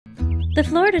The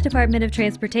Florida Department of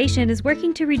Transportation is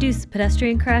working to reduce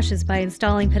pedestrian crashes by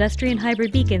installing pedestrian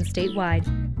hybrid beacons statewide.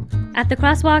 At the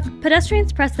crosswalk,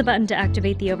 pedestrians press the button to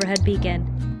activate the overhead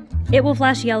beacon. It will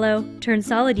flash yellow, turn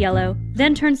solid yellow,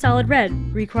 then turn solid red,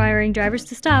 requiring drivers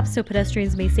to stop so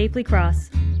pedestrians may safely cross.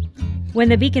 When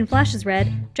the beacon flashes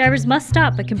red, drivers must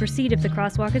stop but can proceed if the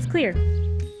crosswalk is clear.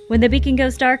 When the beacon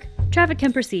goes dark, traffic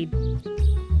can proceed.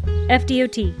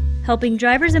 FDOT, helping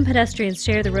drivers and pedestrians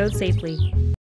share the road safely.